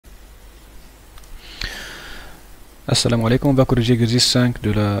Assalamu alaikum, on va corriger l'exercice 5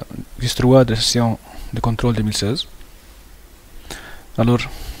 de l'exercice 3 de la session de contrôle 2016. Alors,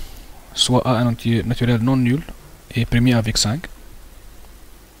 soit A un entier naturel non nul et premier avec 5.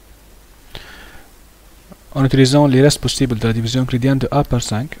 En utilisant les restes possibles de la division euclidienne de A par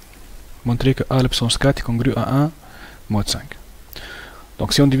 5, montrer que A à la puissance 4 est congru à 1 mod 5.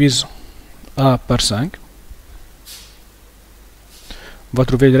 Donc si on divise A par 5, on va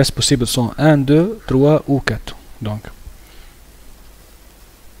trouver les restes possibles sont 1, 2, 3 ou 4. Donc,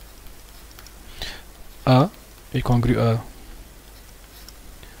 A est congru à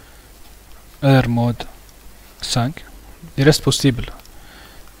R mod 5. Les restes possibles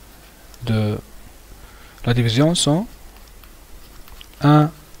de la division sont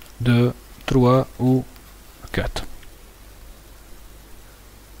 1, 2, 3 ou 4.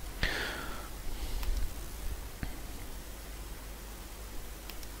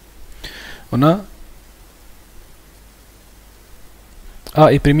 On a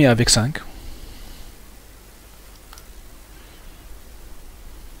A est premier avec 5.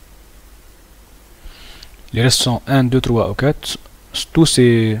 Les restes sont 1, 2, 3 ou 4. Tous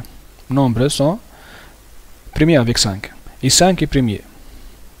ces nombres sont premiers avec 5. Et 5 est premier.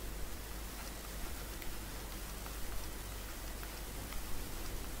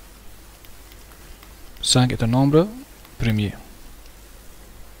 Cinq est un nombre premier.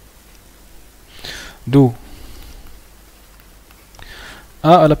 D'où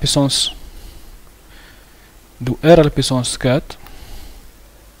A à la puissance, d'où R à la puissance 4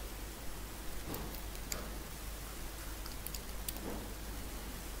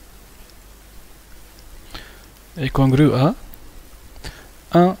 est congru à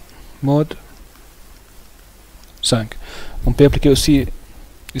 1 mod 5. On peut appliquer aussi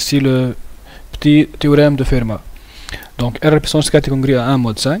ici le petit théorème de Fermat. Donc R à la puissance 4 est congru à 1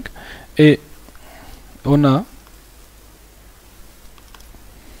 mod 5 et on a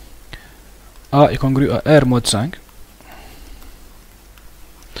A est congru à R mod 5.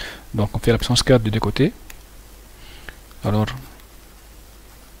 Donc on fait la puissance 4 des deux côtés. Alors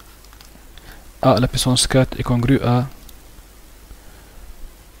A à la puissance 4 est congru à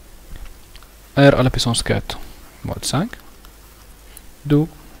R à la puissance 4 mod 5. D'où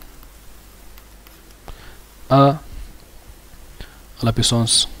A à la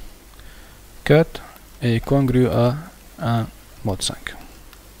puissance 4 est congru à 1 mod 5.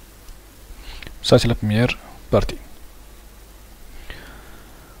 Ça c'est la première partie.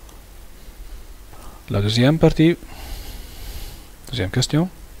 La deuxième partie, deuxième question.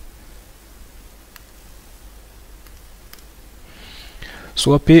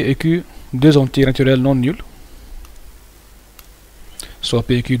 Soit P et Q deux entiers naturels non nuls. Soit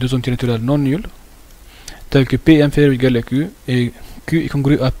P et Q deux entiers naturels non nuls, tels que P est inférieur ou égal à Q et Q est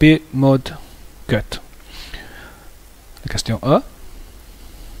congru à P mod 4. La question A.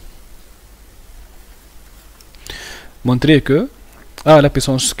 Montrer que A à la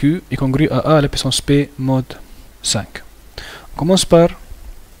puissance Q est congru à A à la puissance P mod 5. On commence par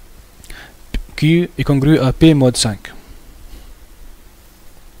Q est congru à P mod 5.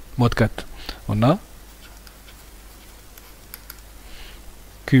 Mod 4. On a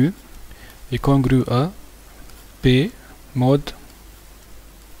Q est congru à P mod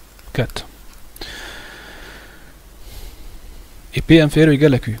 4. Et P inférieur ou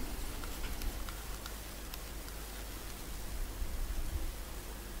égal à Q.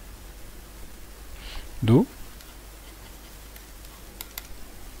 D'où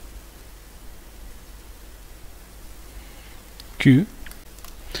Q.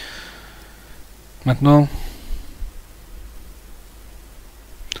 Maintenant,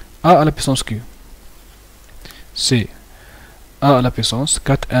 A à la puissance Q, c'est A à la puissance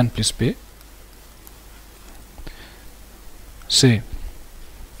 4n plus P, c'est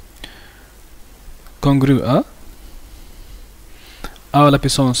congru à la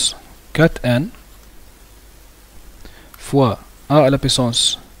puissance 4n fois A à la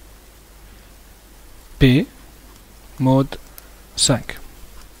puissance P mod 5.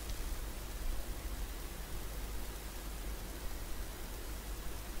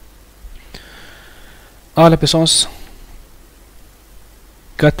 A à la puissance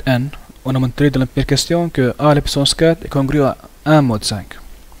 4n, on a montré dans la première question que A à la puissance 4 est congru à 1 mod 5.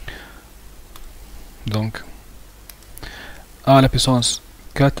 Donc, A à la puissance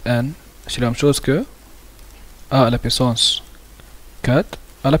 4n, c'est la même chose que A à la puissance 4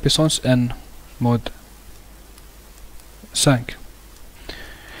 à la puissance n mod 5.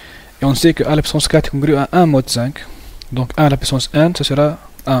 Et on sait que A à la puissance 4 est congru à 1 mod 5. Donc A à la puissance n, ce sera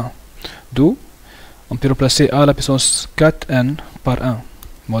 1. D'où on peut remplacer A à la puissance 4n par 1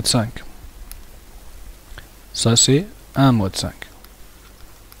 mod 5. Ça c'est 1 mod 5.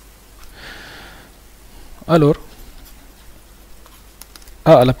 Alors,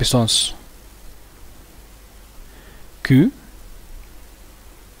 A à la puissance Q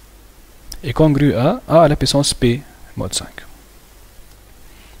est congru à A à la puissance P mod 5.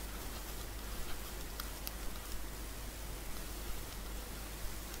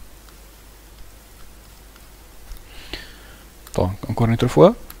 Donc, encore une autre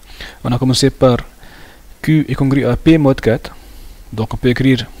fois, on a commencé par Q est congru à P mod 4. Donc, on peut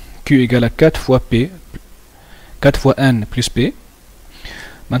écrire Q égale à 4 fois P, 4 fois N plus P.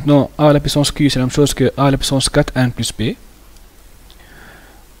 Maintenant, A à la puissance Q, c'est la même chose que A à la puissance 4N plus P.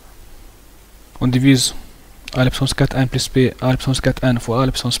 On divise A à la puissance 4N plus P, A à la puissance 4N fois A à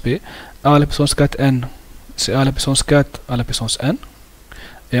la puissance P. A à la puissance 4N, c'est A à la puissance 4 à la puissance N.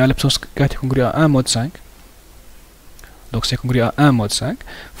 Et A à la puissance 4 est congru à 1 mod 5. Donc c'est congru à 1 mod 5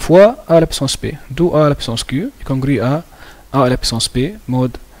 fois A à la puissance P. D'où A à la puissance Q est congru à A à la puissance P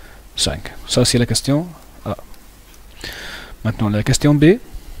mod 5. Ça c'est la question A. Maintenant la question B.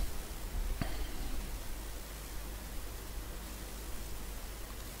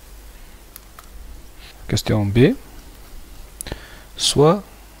 Question B. Soit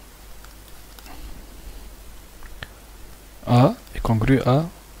A est congru à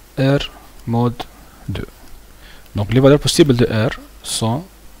R mod 2. Donc les valeurs possibles de R sont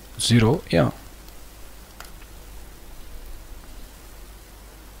 0 et 1.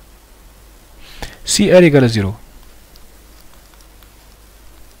 Si R égale à 0,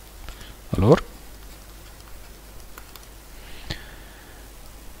 alors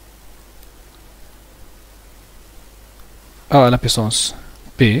A à la puissance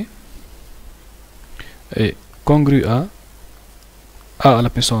P est congru à A à la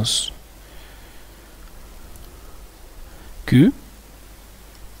puissance Q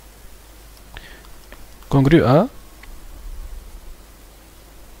congru à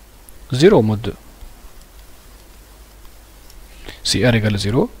 0 mod 2. Si R égale à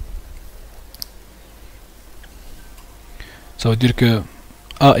 0, ça veut dire que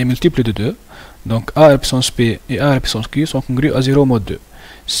A est multiple de 2. Donc A à la puissance P et A à la puissance Q sont congrus à 0 mod 2.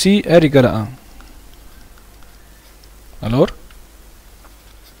 Si R égale à 1, alors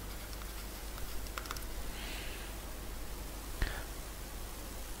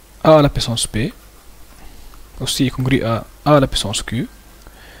A à la puissance P aussi congru à A à la puissance Q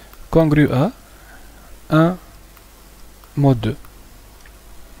congru à 1 mod 2.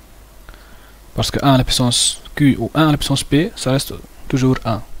 Parce que 1 à la puissance Q ou 1 à la puissance P, ça reste toujours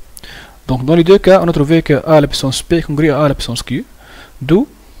 1. Donc dans les deux cas, on a trouvé que A à la puissance P est congru à A à la puissance Q, d'où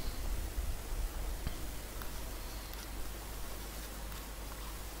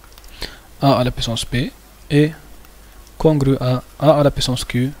A à la puissance P est congru à A à la puissance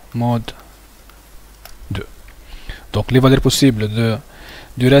Q mod 2. Donc les valeurs possibles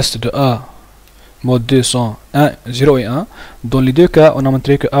du reste de A mod 2 sont 1, 0 et 1. Dans les deux cas, on a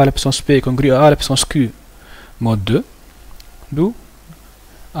montré que A à la puissance P est congru à A à la puissance Q mod 2, d'où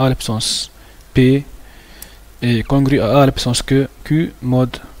A à la puissance P est congru à A à la puissance Q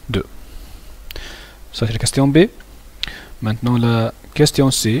mod 2. Ça c'est la question B. Maintenant la question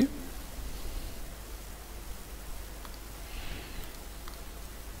C.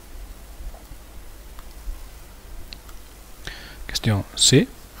 Question C.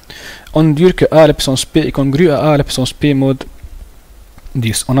 On dit que A à la puissance P est congru à A à la puissance P mod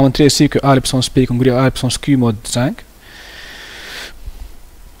 10. On a montré ici que A à la puissance P est congru à A à la puissance Q mod 5.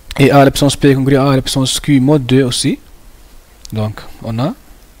 Et A à la puissance P est congru à A à la puissance Q mod 2 aussi. Donc on a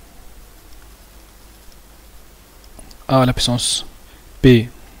A à la puissance P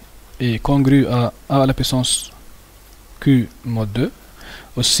est congru à A à la puissance Q mod 2.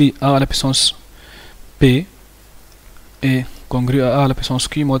 Aussi A à la puissance P est congru à A à la puissance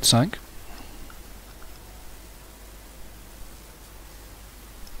Q mod 5.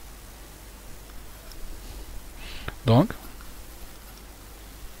 Donc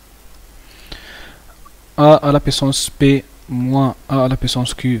A à la puissance P moins A à la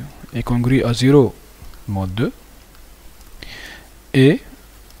puissance Q est congru à 0 mod 2. Et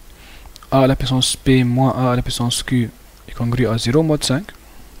A à la puissance P moins A à la puissance Q est congru à 0 mod 5.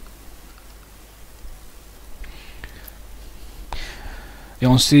 Et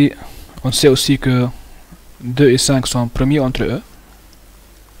on sait aussi que 2 et 5 sont premiers entre eux.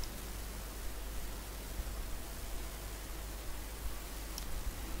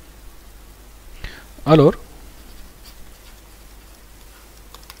 Alors,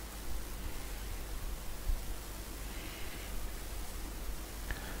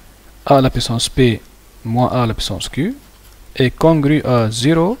 A à la puissance P moins A à la puissance Q est congru à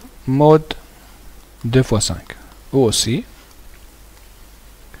 0 mod 2 fois 5. Ou aussi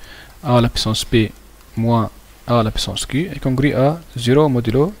a à la puissance p moins a à la puissance q est congru à 0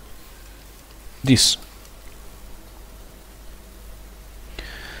 modulo 10.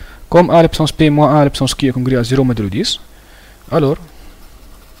 Comme a à la puissance p moins a à la puissance q est congru à 0 modulo 10, alors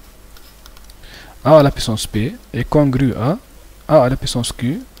a à la puissance p est congru à a à la puissance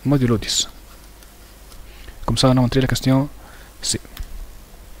q modulo 10. Comme ça, on a montré la question C.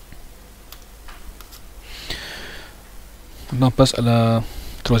 Maintenant, on passe à la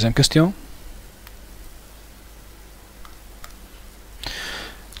troisième question.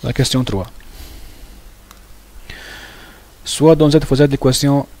 La question 3. Soit dans Z fois Z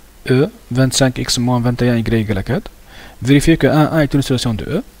l'équation E, 25x moins 21y égale à 4. Vérifiez que 1 est une solution de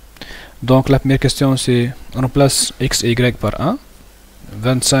E. Donc la première question c'est, on remplace x et y par 1.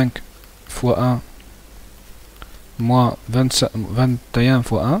 25 fois 1 moins 21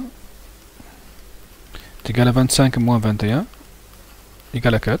 fois 1 est égal à 25 moins 21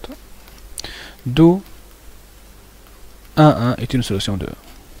 égale à 4. D'où 1 est une solution de E.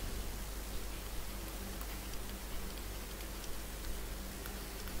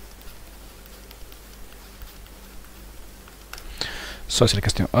 Ça c'est la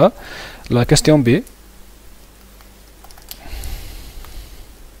question A. La question B.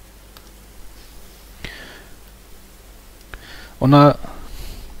 On va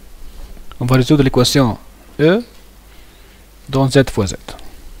résoudre l'équation E dans Z fois Z.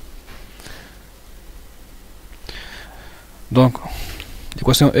 Donc,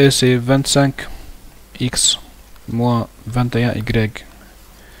 l'équation E c'est 25x moins 21y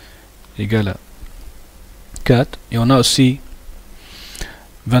égale à 4. Et on a aussi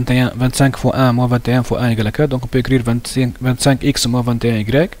 25 fois 1 moins 21 fois 1 égale à 4. Donc on peut écrire 25x moins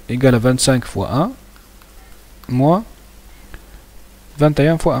 21y égale à 25 fois 1 moins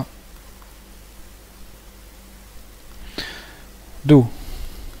 21 fois 1. D'où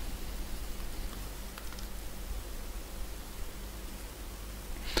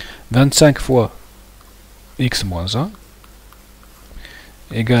 25 fois x moins 1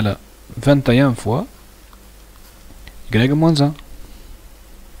 égale à 21 fois y moins 1.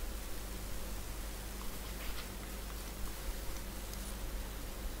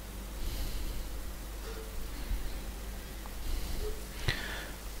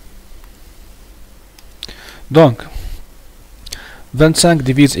 Donc, 25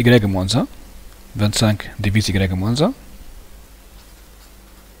 divise y moins 1. 25 divise y moins 1.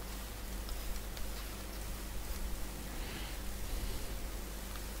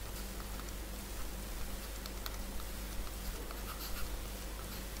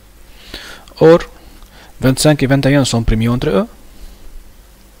 Or, 25 et 21 sont primés entre eux.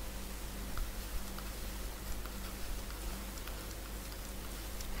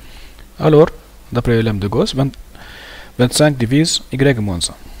 Alors, d'après le lemme de Gauss, 25 divise y moins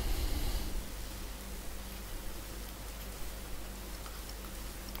 1.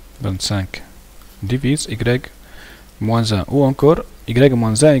 « 25 divise y moins 1. Ou encore, y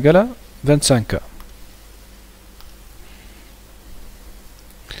moins 1 égale à 25k.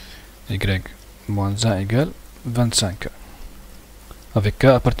 Y moins 1 égale 25k. Avec k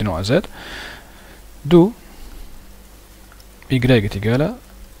appartenant à z. D'où y est égal à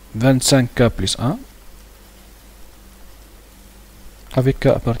 25k plus 1 avec k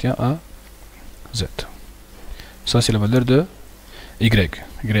appartient à z. Ça c'est la valeur de y.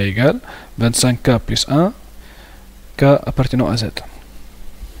 Y égale 25k plus 1 k appartenant à z.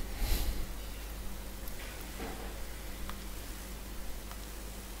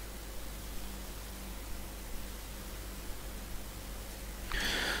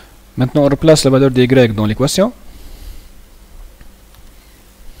 Maintenant on replace la valeur de y dans l'équation.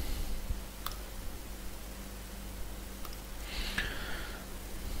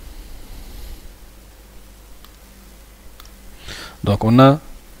 Donc on a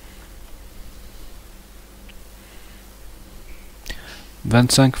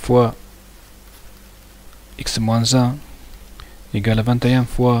 25 fois x moins 1 égale à 21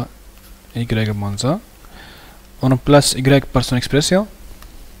 fois y moins 1. On remplace y par son expression.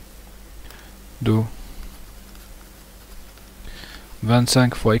 D'où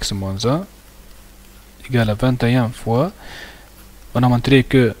 25 fois x moins 1 égale à 21 fois. On a montré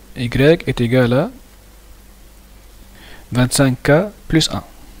que y est égal à 25k plus 1.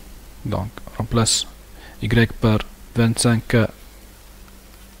 Donc, on remplace y par 25k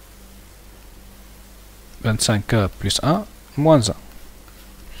plus 1 moins 1.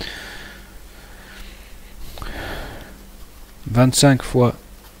 25 fois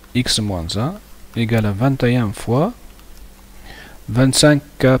x moins 1 égale à 21 fois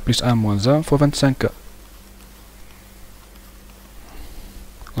 25k plus 1 moins 1 fois 25k.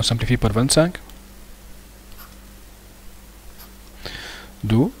 On simplifie par 25.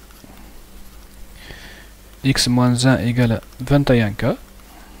 D'où x moins 1 égale à 21k.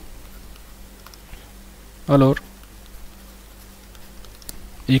 Alors,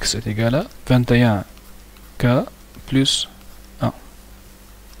 x est égal à 21k plus 1.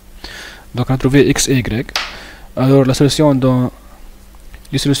 Donc on a trouvé x et y. Alors la solution dans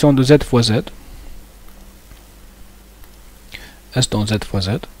les solutions de z fois z, s dans z fois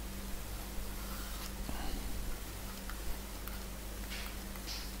z,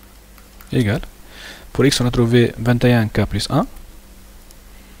 égale, pour x on a trouvé 21k plus 1,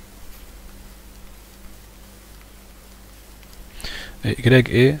 et y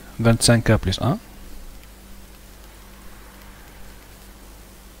est 25k plus 1,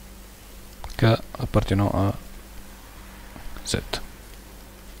 k appartenant à z.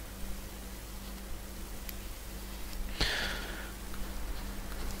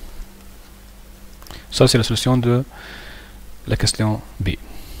 Ça c'est la solution de la question B.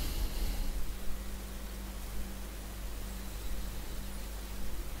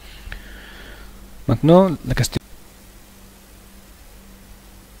 Maintenant, la question.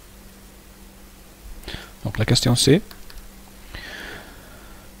 Donc la question C.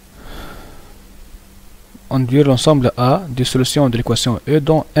 Induire l'ensemble A des solutions de l'équation E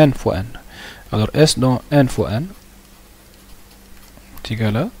dans n fois n. Alors S dans n fois n est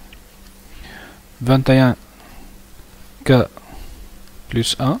égal à 21k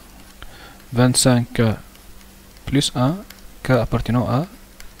plus 1, 25k plus 1, k appartenant à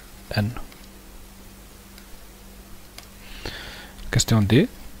n. Question D.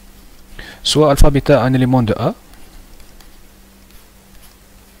 Soit alpha bêta un élément de A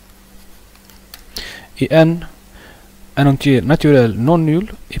et n un entier naturel non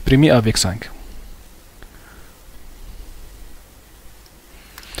nul est primé avec 5.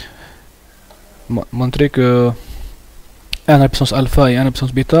 Montrer que 1 à la puissance alpha et 1 à la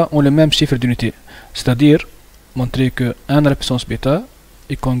puissance bêta ont le même chiffre d'unité. C'est-à-dire montrer que 1 à la puissance bêta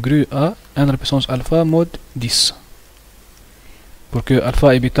est congru à 1 à la puissance alpha mode 10. Pour que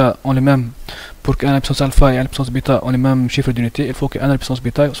alpha et bêta ont le même, pour que 1 à la puissance alpha et 1 à la puissance bêta ont le même chiffre d'unité, il faut que 1 à la puissance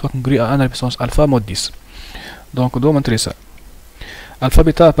bêta soit congru à 1 à la puissance alpha mode 10. Donc on doit montrer ça. Alpha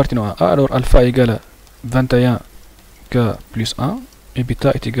bêta appartenant à A, alors alpha égale à 21k plus 1 et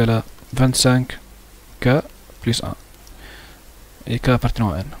bêta est égal à 25k plus 1 et k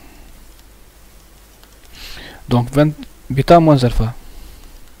appartenant à n. Donc bêta moins alpha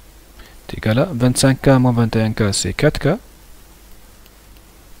est égal à 25k moins 21k c'est 4k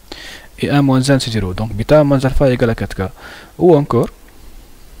et 1 moins 1 c'est 0. Donc bêta moins alpha est égal à 4k. Ou encore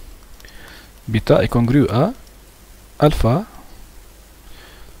bêta est congru à alpha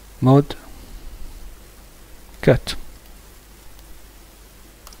mode 4.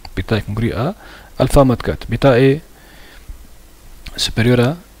 Bêta est congru à alpha mode 4. Bêta est supérieur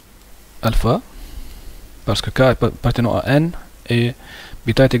à alpha parce que k appartenant à n et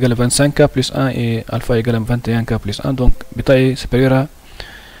bêta est égal à 25k plus 1 et alpha est égal à 21k plus 1. Donc bêta est supérieur à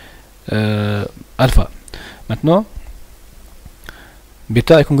alpha. Maintenant,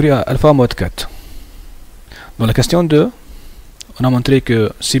 bêta est congru à alpha mode 4. Dans la question 2, on a montré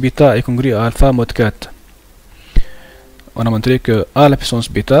que si bêta est congru à alpha mode 4, on a montré que a à la puissance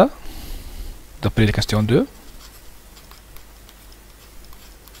bêta, d'après la question 2,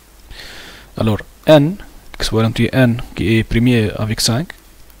 alors n, que soit l'entier n qui est premier avec 5,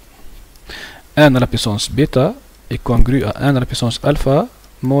 n à la puissance bêta est congru à n à la puissance alpha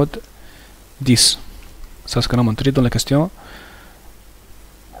mode 10. Ça c'est ce qu'on a montré dans la question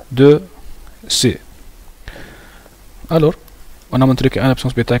 2c. Alors, on a montré que 1 à la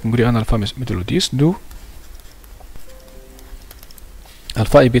puissance bêta est congru à 1 alpha modulo 10, d'où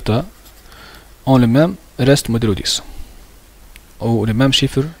alpha et bêta ont le même reste modulo 10, ou le même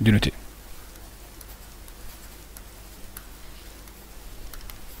chiffre d'unité.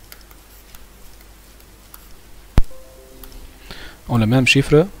 Ont le même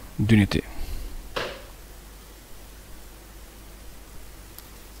chiffre d'unité.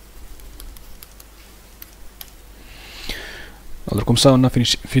 Alors comme ça on a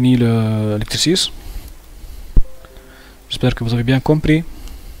fini l'exercice. J'espère que vous avez bien compris.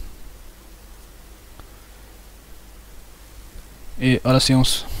 Et à la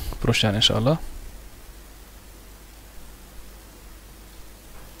séance prochaine, Inch'Allah.